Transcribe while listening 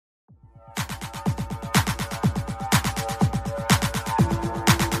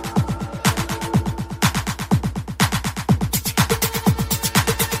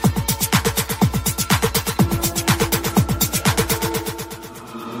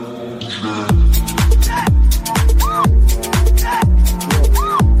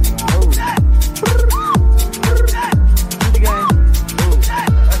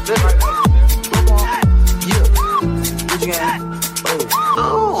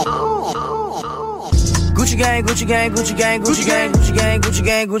Gucci gang, Gucci gang, Gucci gang, Gucci gang, Gucci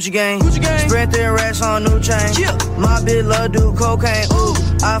gang, Gucci gang, Gucci gang. Spread thin racks on new chain. My bitch love do cocaine. Ooh,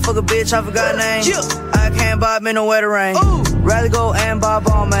 I fuck a bitch, I forgot name. I can't buy me no wetter rain. Rather go and buy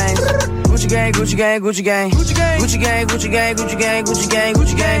ball mains. Gucci gang, Gucci gang, Gucci gang, Gucci gang, Gucci gang, Gucci gang, Gucci gang, Gucci gang,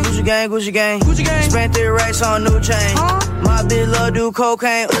 Gucci gang, Gucci gang, Gucci gang, Gucci gang. Spread thin racks on new chain. My bitch love do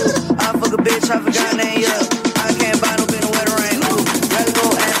cocaine. Ooh, I fuck a bitch, I forgot name. Yeah, I can't buy no bitch no wetter rain. Ooh, rather go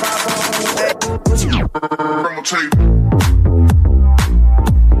and buy ball mains. I'ma take.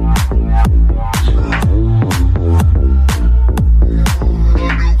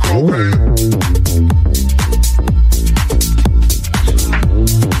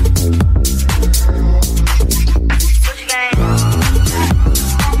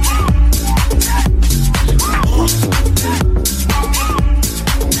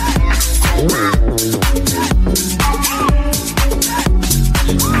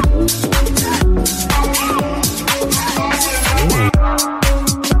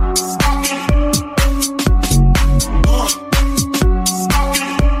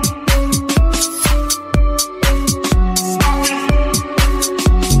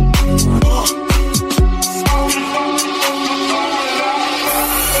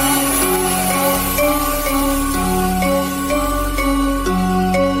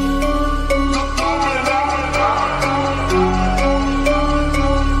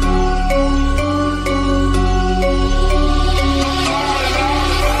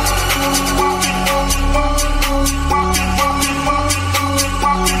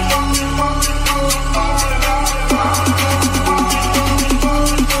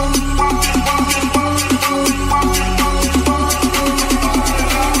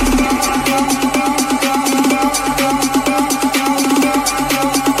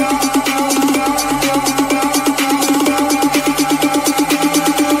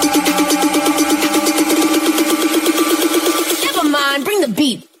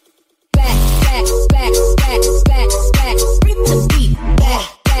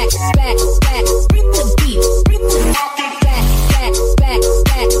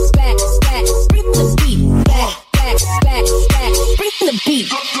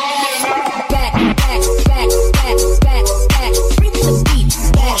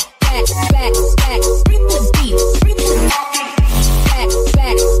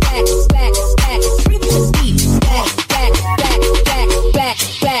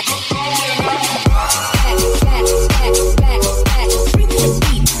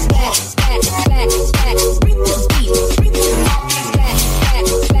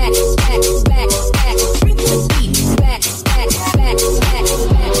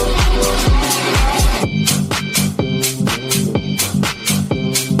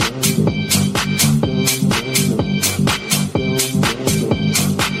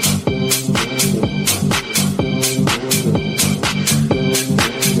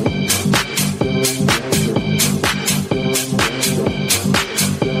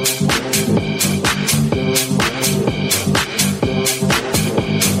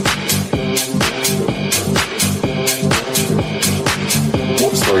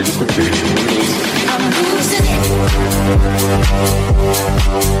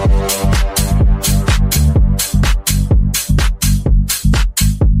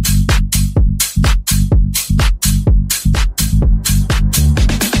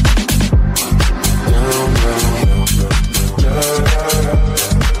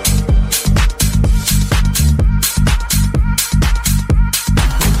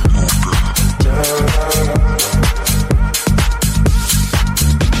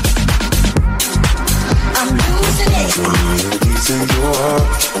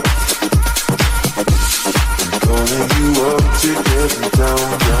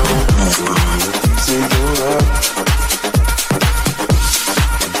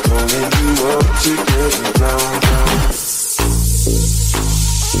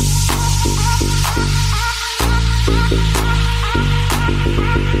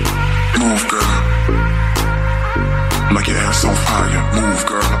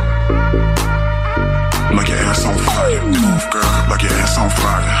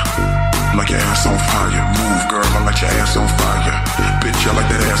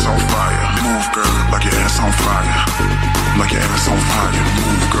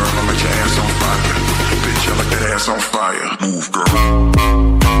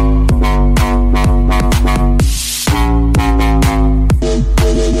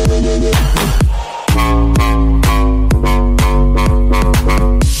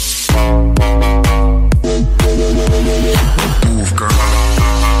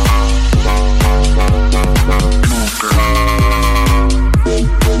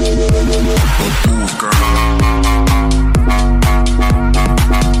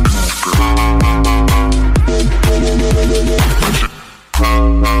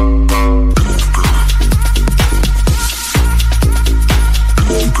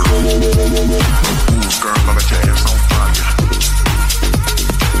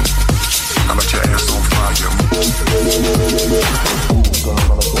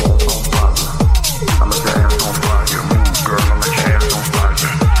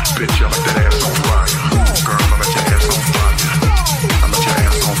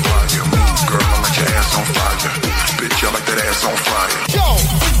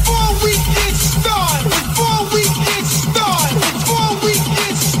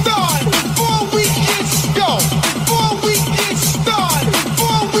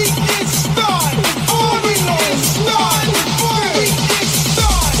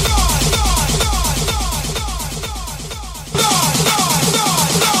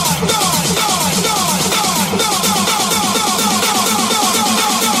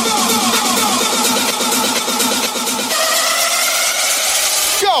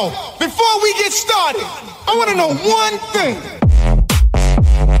 Before we get started, I want to know one thing.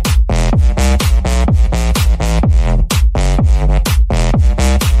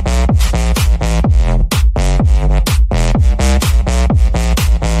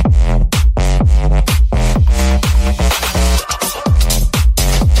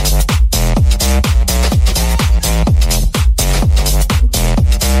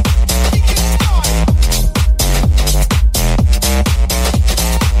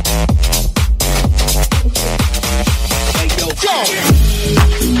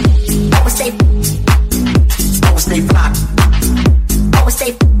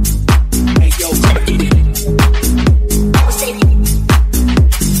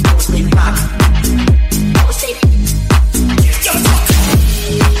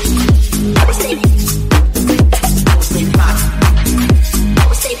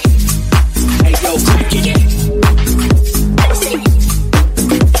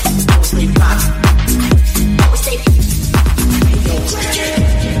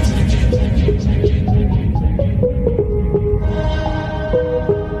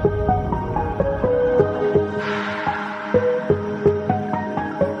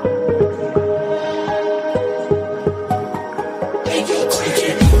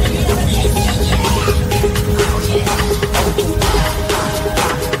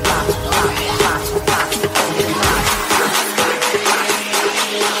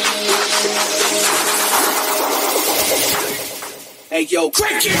 Hey yo,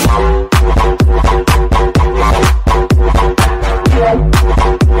 crank it!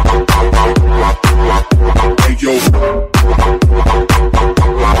 Hey yo.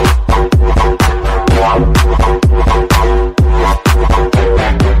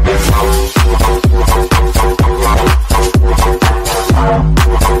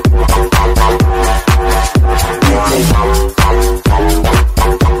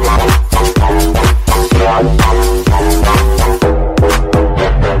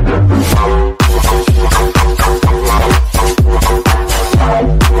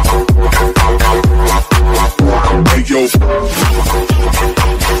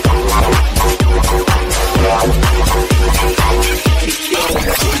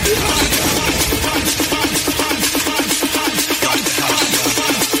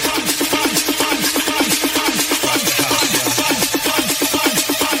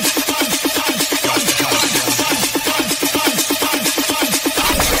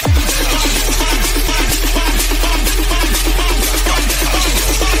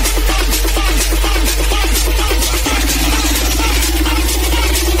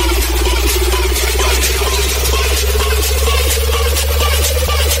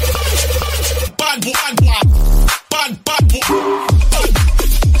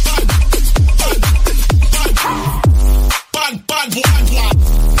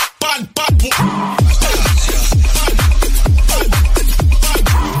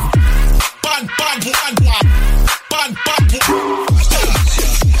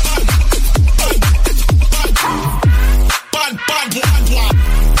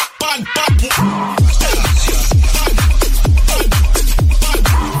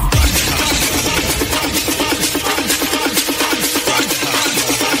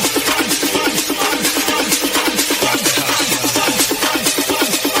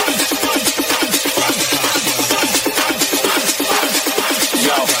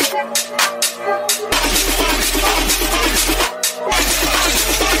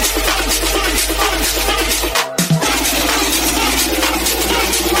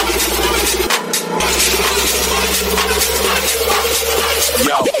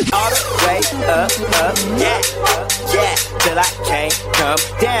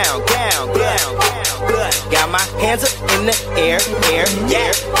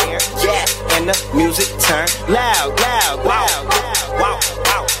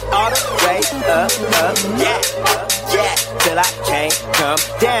 yeah, yeah, till I can't come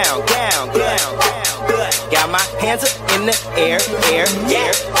down. Got my hands up in the air,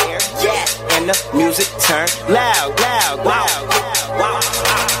 yeah, and the music turn loud. All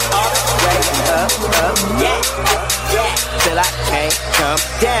the way up, yeah, till I can't come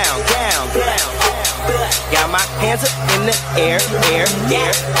down. Got my hands up in the air,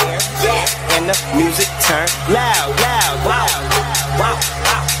 yeah, and the music turn loud.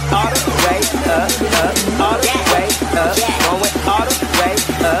 All the way up, all the way up, going all the way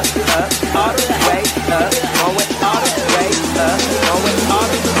up, all the way up, going all the way up, going all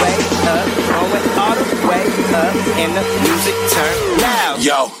the way up, going all the way up, and the music turn loud.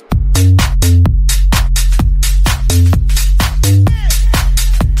 Yo.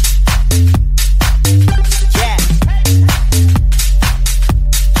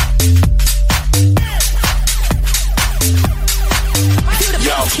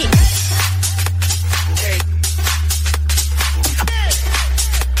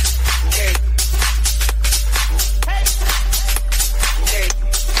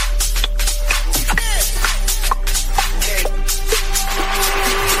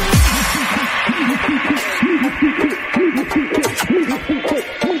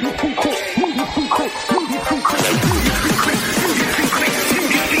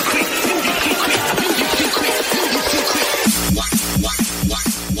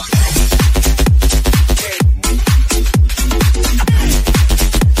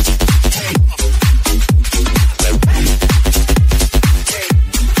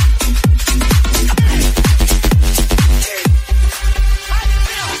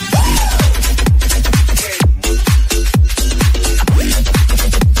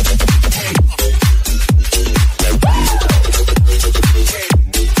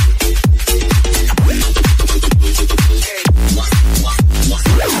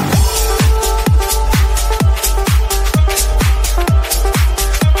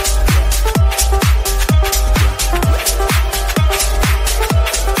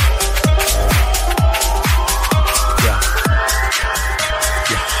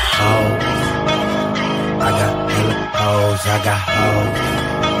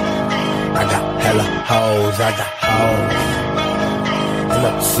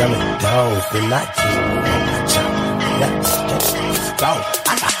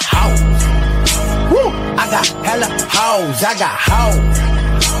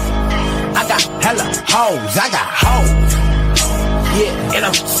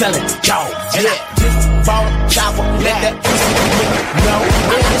 Selling dope, yeah. Just phone, chopper, let that know.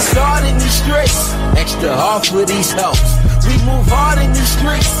 I get started in these streets, extra hard for these hoes. We move hard in these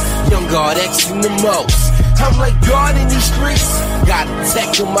streets, young guard X in the most. I'm like God in these streets, got a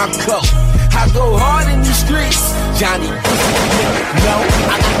tech on my coat. I go hard in these streets, Johnny. No,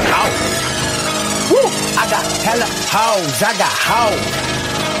 I got hoes. Woo, I got hella hoes, I got hoes.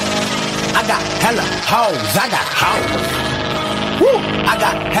 I got hella hoes, I got hoes. Woo! I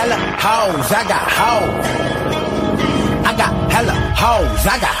got hella hoes, I got hoes. I got hella hoes,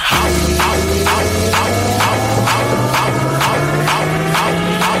 I got hoes.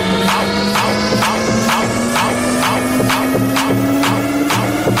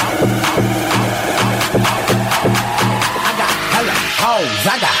 I got hella hoes,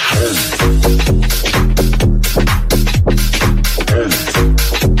 I got hoes.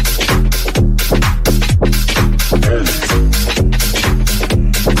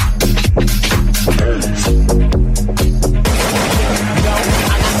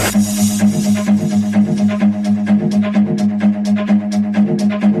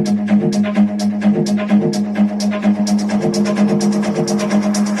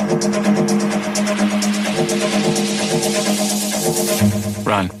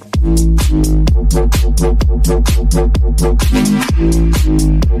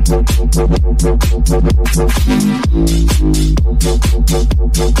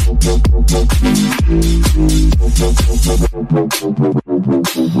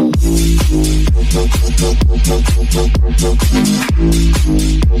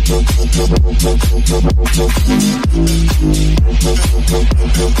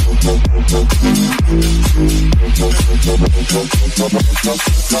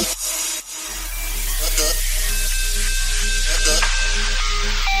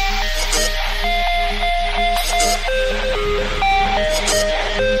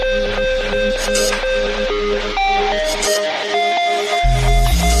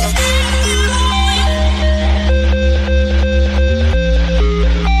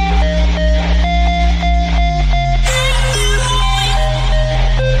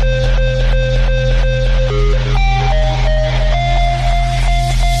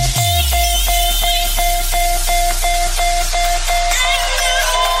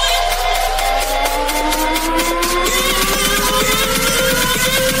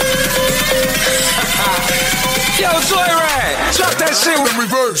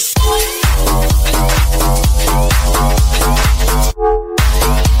 verse.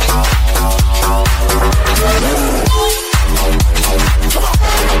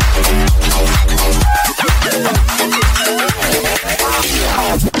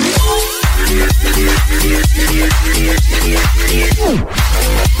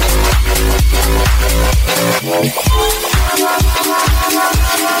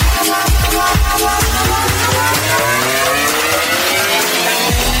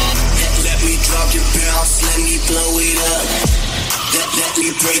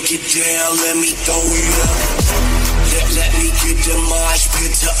 Break it down, let me throw it up. Let me get the mosh pit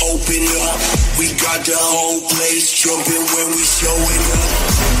to open up. We got the whole place jumping when we showing up.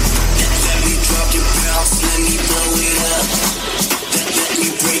 Let me drop the bounce, let me blow it up. Let me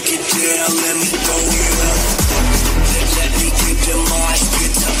break it down, let me throw it up. Let me get the mosh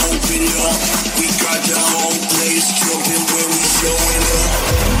pit to open up. We got the whole place jumping when we showing up.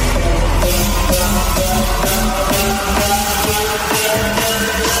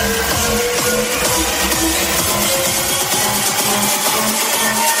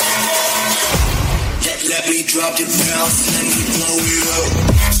 Let me drop the bounce, let me blow it up. Let me drop the bounce, let me blow it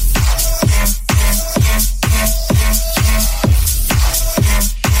up.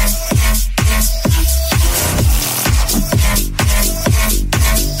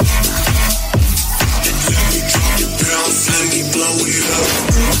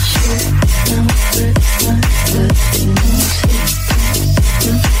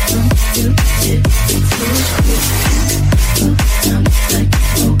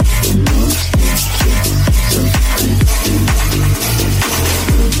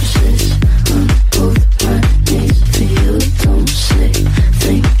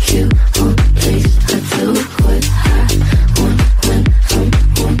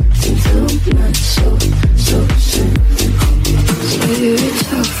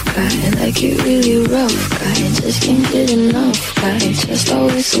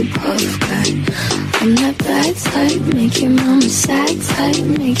 So puff guy, I'm that bad type, make your mama sad type,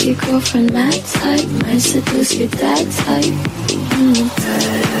 make your girlfriend mad type, might seduce your dad type. I'm the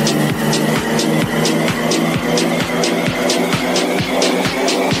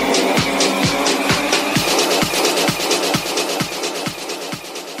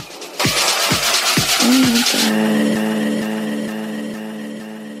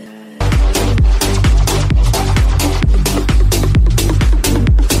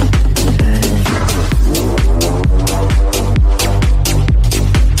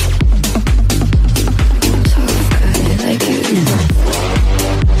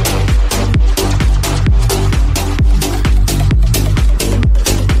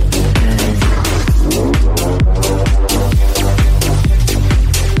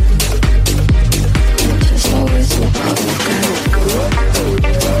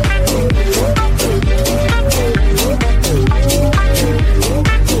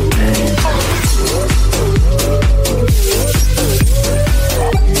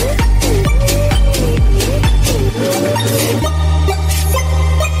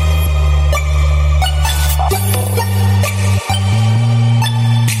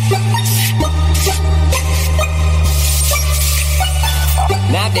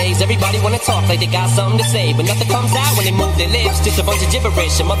Everybody wanna talk like they got something to say, but nothing comes out when they move their lips. Just a bunch of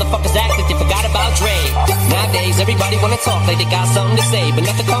gibberish, and motherfuckers act like they forgot about Dre. Nowadays, everybody wanna talk like they got something to say, but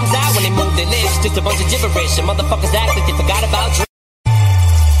nothing comes out when they move their lips. Just a bunch of gibberish, and motherfuckers act like they forgot about Dre.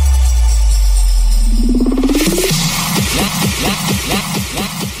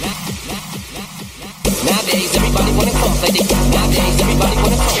 Nowadays, everybody wanna talk like they. Nowadays, everybody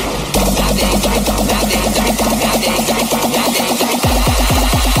wanna talk. Nowadays,